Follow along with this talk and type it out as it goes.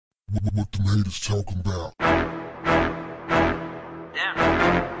What them haters talking about? Damn.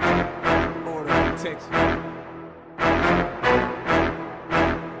 Order of protection.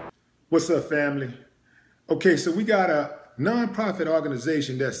 What's up, family? Okay, so we got a nonprofit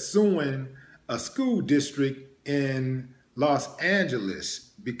organization that's suing a school district in Los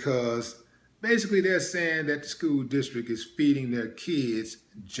Angeles because basically they're saying that the school district is feeding their kids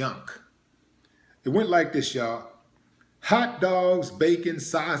junk. It went like this, y'all. Hot dogs, bacon,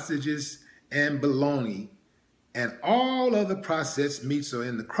 sausages, and bologna, and all other processed meats are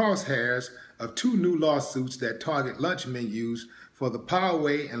in the crosshairs of two new lawsuits that target lunch menus for the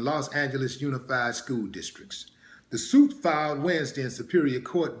Poway and Los Angeles Unified School Districts. The suit filed Wednesday in Superior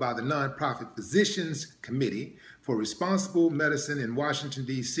Court by the nonprofit Physicians Committee for Responsible Medicine in Washington,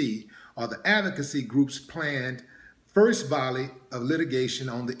 D.C., are the advocacy group's planned first volley of litigation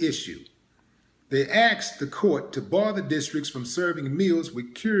on the issue. They asked the court to bar the districts from serving meals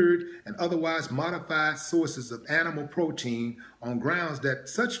with cured and otherwise modified sources of animal protein on grounds that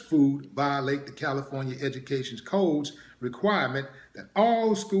such food violate the California Education Code's requirement that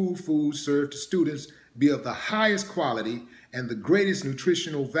all school food served to students be of the highest quality and the greatest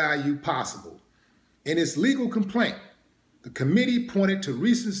nutritional value possible. In its legal complaint, the committee pointed to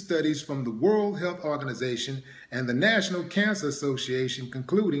recent studies from the World Health Organization and the National Cancer Association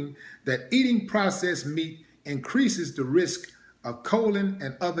concluding that eating processed meat increases the risk of colon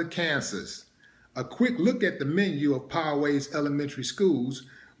and other cancers. A quick look at the menu of Poway's elementary schools,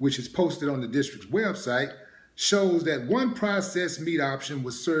 which is posted on the district's website, shows that one processed meat option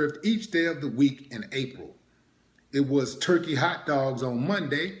was served each day of the week in April. It was turkey hot dogs on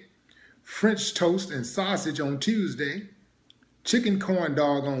Monday, French toast and sausage on Tuesday, chicken corn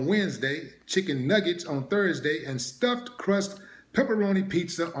dog on Wednesday, chicken nuggets on Thursday, and stuffed crust pepperoni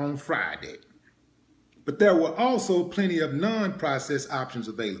pizza on Friday. But there were also plenty of non-processed options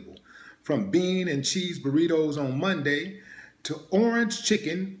available, from bean and cheese burritos on Monday to orange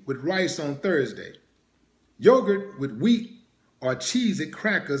chicken with rice on Thursday. Yogurt with wheat or Cheez-It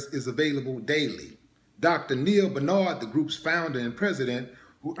crackers is available daily. Dr. Neil Bernard, the group's founder and president,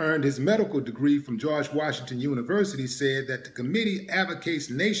 who earned his medical degree from George Washington University, said that the committee advocates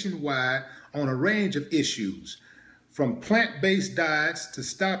nationwide on a range of issues, from plant-based diets to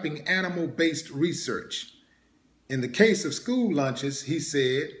stopping animal-based research. In the case of school lunches, he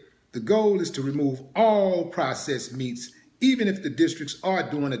said, the goal is to remove all processed meats, even if the districts are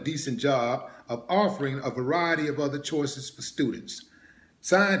doing a decent job of offering a variety of other choices for students.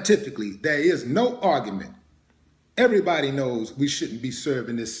 Scientifically, there is no argument. Everybody knows we shouldn't be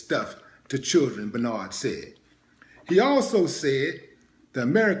serving this stuff to children, Bernard said. He also said the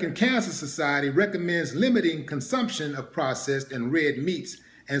American Cancer Society recommends limiting consumption of processed and red meats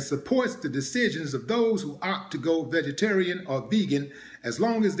and supports the decisions of those who opt to go vegetarian or vegan as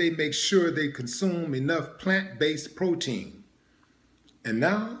long as they make sure they consume enough plant-based protein. And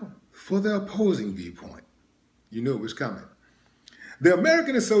now for the opposing viewpoint. You knew it was coming. The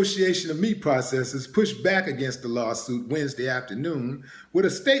American Association of Meat Processors pushed back against the lawsuit Wednesday afternoon with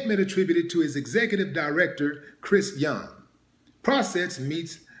a statement attributed to its executive director, Chris Young. Processed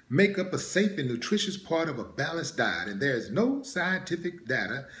meats make up a safe and nutritious part of a balanced diet, and there is no scientific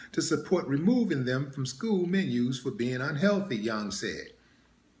data to support removing them from school menus for being unhealthy, Young said.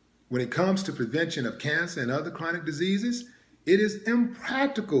 When it comes to prevention of cancer and other chronic diseases, it is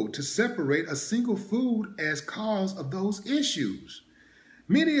impractical to separate a single food as cause of those issues.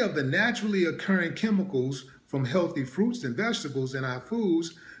 Many of the naturally occurring chemicals from healthy fruits and vegetables in our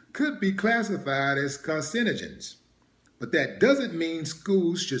foods could be classified as carcinogens. But that doesn't mean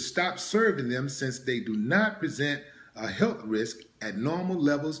schools should stop serving them since they do not present a health risk at normal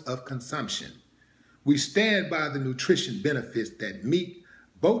levels of consumption. We stand by the nutrition benefits that meat,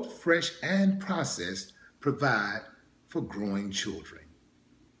 both fresh and processed, provide for growing children.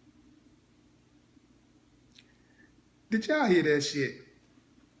 Did y'all hear that shit?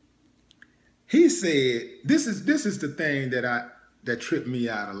 He said, this is the thing that tripped me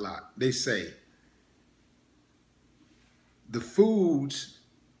out a lot. They say the foods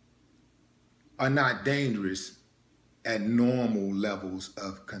are not dangerous at normal levels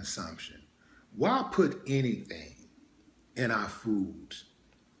of consumption. Why put anything in our foods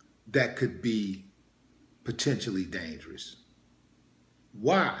that could be potentially dangerous?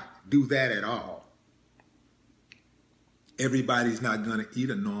 Why do that at all? Everybody's not going to eat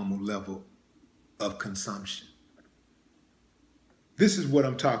a normal level of consumption. This is what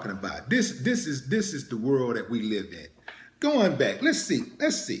I'm talking about. This is the world that we live in. Going back, let's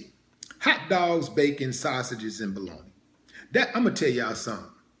see. Hot dogs, bacon, sausages, and bologna. I'm gonna tell y'all something.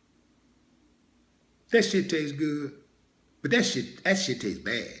 That shit tastes good, but that shit tastes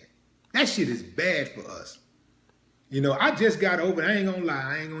bad. That shit is bad for us. You know, I just got over it. I ain't gonna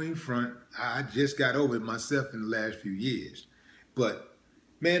lie. I ain't gonna even front. I just got over it myself in the last few years. But,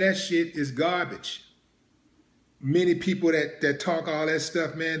 man, that shit is garbage. Many people that talk all that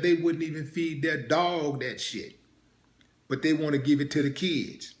stuff, man, they wouldn't even feed their dog that shit. But they want to give it to the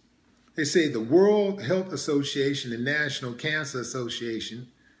kids. They say the World Health Association and National Cancer Association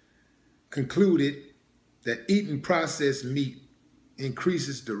concluded that eating processed meat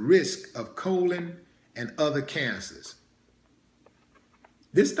increases the risk of colon and other cancers.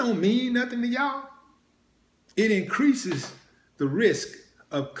 This don't mean nothing to y'all. It increases the risk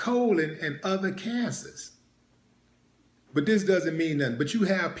of colon and other cancers. But this doesn't mean nothing. But you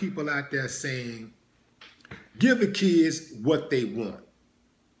have people out there saying, give the kids what they want.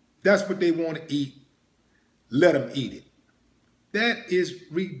 That's what they want to eat. Let them eat it. That is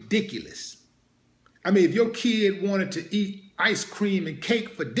ridiculous. I mean, if your kid wanted to eat ice cream and cake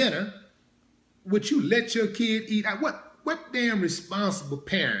for dinner, would you let your kid eat? What damn responsible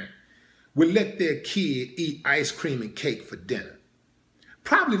parent would let their kid eat ice cream and cake for dinner?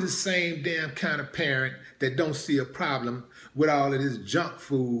 Probably the same damn kind of parent that don't see a problem with all of this junk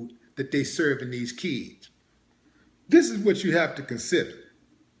food that they serving these kids. This is what you have to consider.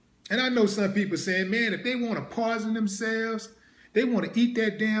 And I know some people saying, man, if they want to poison themselves, they want to eat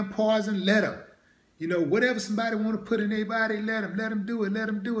that damn poison, let them. You know, whatever somebody want to put in their body, let them do it, let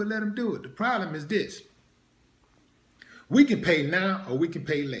them do it, let them do it. The problem is this. We can pay now or we can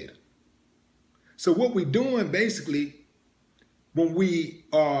pay later. So what we're doing basically, when we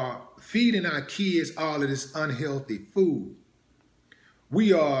are feeding our kids all of this unhealthy food,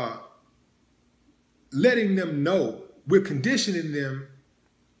 we are letting them know, we're conditioning them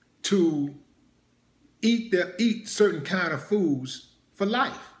to eat certain kind of foods for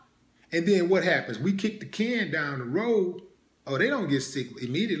life. And then what happens? We kick the can down the road. Oh, they don't get sick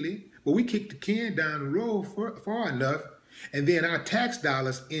immediately, but we kick the can down the road far enough, and then our tax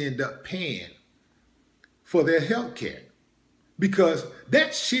dollars end up paying for their health care. Because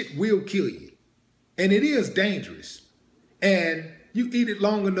that shit will kill you. And it is dangerous. And you eat it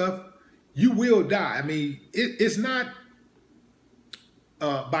long enough, you will die. I mean, it's not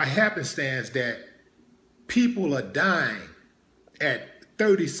by happenstance that people are dying at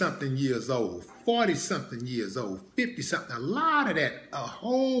 30-something years old, 40-something years old, 50-something. A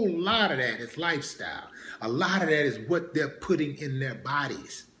whole lot of that is lifestyle. A lot of that is what they're putting in their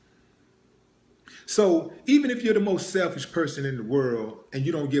bodies. So even if you're the most selfish person in the world and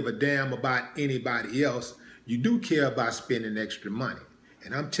you don't give a damn about anybody else, you do care about spending extra money.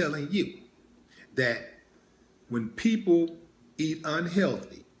 And I'm telling you that when people eat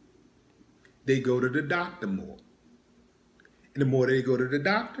unhealthy, they go to the doctor more. And the more they go to the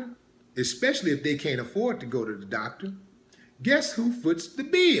doctor, especially if they can't afford to go to the doctor, guess who foots the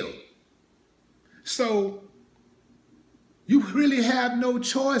bill? So you really have no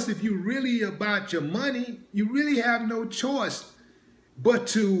choice. If you're really about your money, you really have no choice but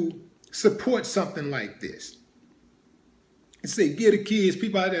to support something like this. And say, give the kids,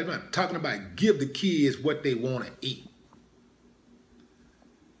 people out there talking about give the kids what they want to eat.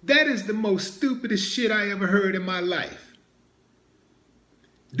 That is the most stupidest shit I ever heard in my life.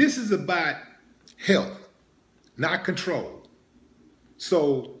 This is about health, not control.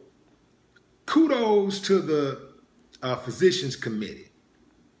 So kudos to the Physicians Committee.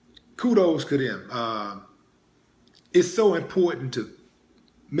 Kudos to them. It's so important to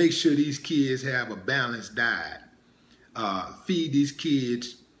make sure these kids have a balanced diet. Feed these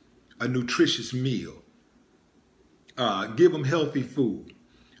kids a nutritious meal. Give them healthy food.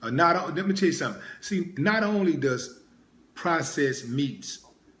 Let me tell you something. See, not only does processed meats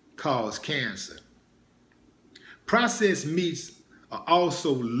cause cancer, processed meats are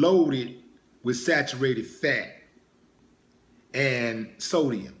also loaded with saturated fat and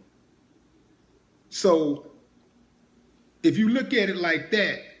sodium. So if you look at it like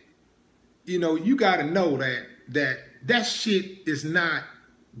that, you know, you got to know that shit is not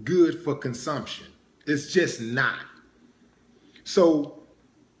good for consumption. It's just not. So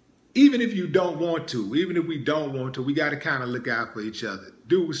even if you don't want to, even if we don't want to, we got to kind of look out for each other.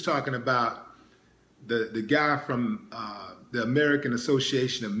 Dude was talking about the guy from the American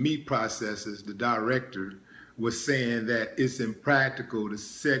Association of Meat Processors, the director, was saying that it's impractical to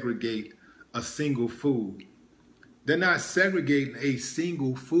segregate a single food. They're not segregating a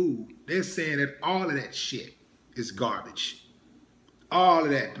single food. They're saying that all of that shit is garbage. All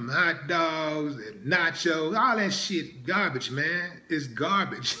of that, them hot dogs, nachos, all that shit, garbage, man. It's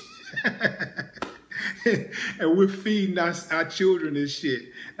garbage. and we're feeding our children this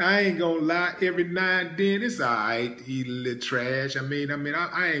shit. I ain't gonna lie, every now and then it's all right to eat a little trash. I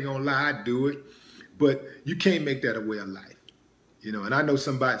ain't gonna lie, I do it. But you can't make that a way of life. You know, and I know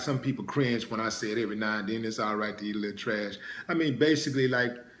some people cringe when I say it every now and then it's all right to eat a little trash. I mean, basically,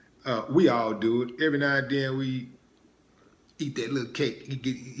 like, we all do it. Every now and then we eat that little cake, eat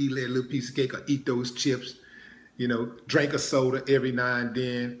that little piece of cake or eat those chips. You know, drink a soda every now and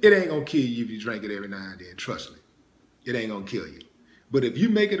then. It ain't gonna kill you if you drink it every now and then, trust me. It ain't gonna kill you. But if you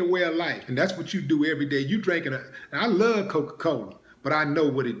make it a way of life, and that's what you do every day, you drinking and I love Coca-Cola, but I know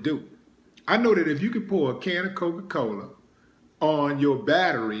what it do. I know that if you could pour a can of Coca-Cola on your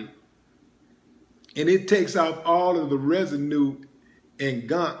battery and it takes off all of the residue and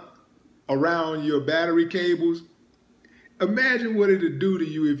gunk around your battery cables, imagine what it'll do to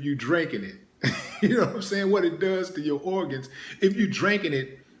you if you drinking it. You know what I'm saying? What it does to your organs if you drinking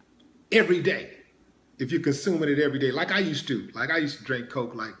it every day, if you're consuming it every day, like I used to. Like I used to drink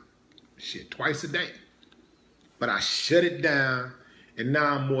Coke like shit twice a day, but I shut it down, and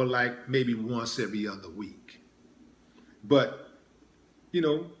now I'm more like maybe once every other week. But you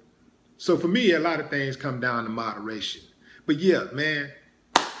know, so for me, a lot of things come down to moderation. But yeah, man,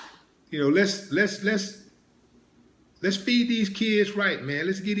 you know, let's feed these kids right, man.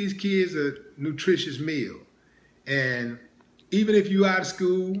 Let's give these kids a nutritious meal. And even if you're out of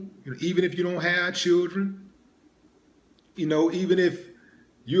school, you know, even if you don't have children, you know, even if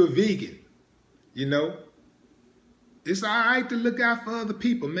you're a vegan, you know, it's all right to look out for other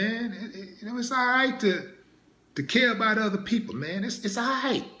people, man. You know, it's all right to care about other people, man. It's all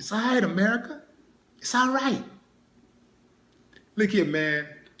right. It's all right, America. It's all right. Look here, man.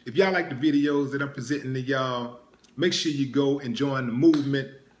 If y'all like the videos that I'm presenting to y'all, make sure you go and join the movement.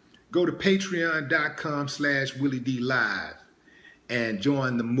 Go to patreon.com/WillieDLive and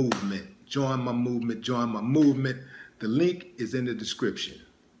join the movement. Join my movement. Join my movement. The link is in the description.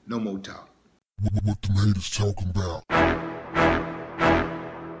 No more talk. What them haters talking about?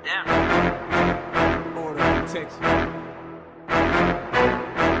 Order, protection.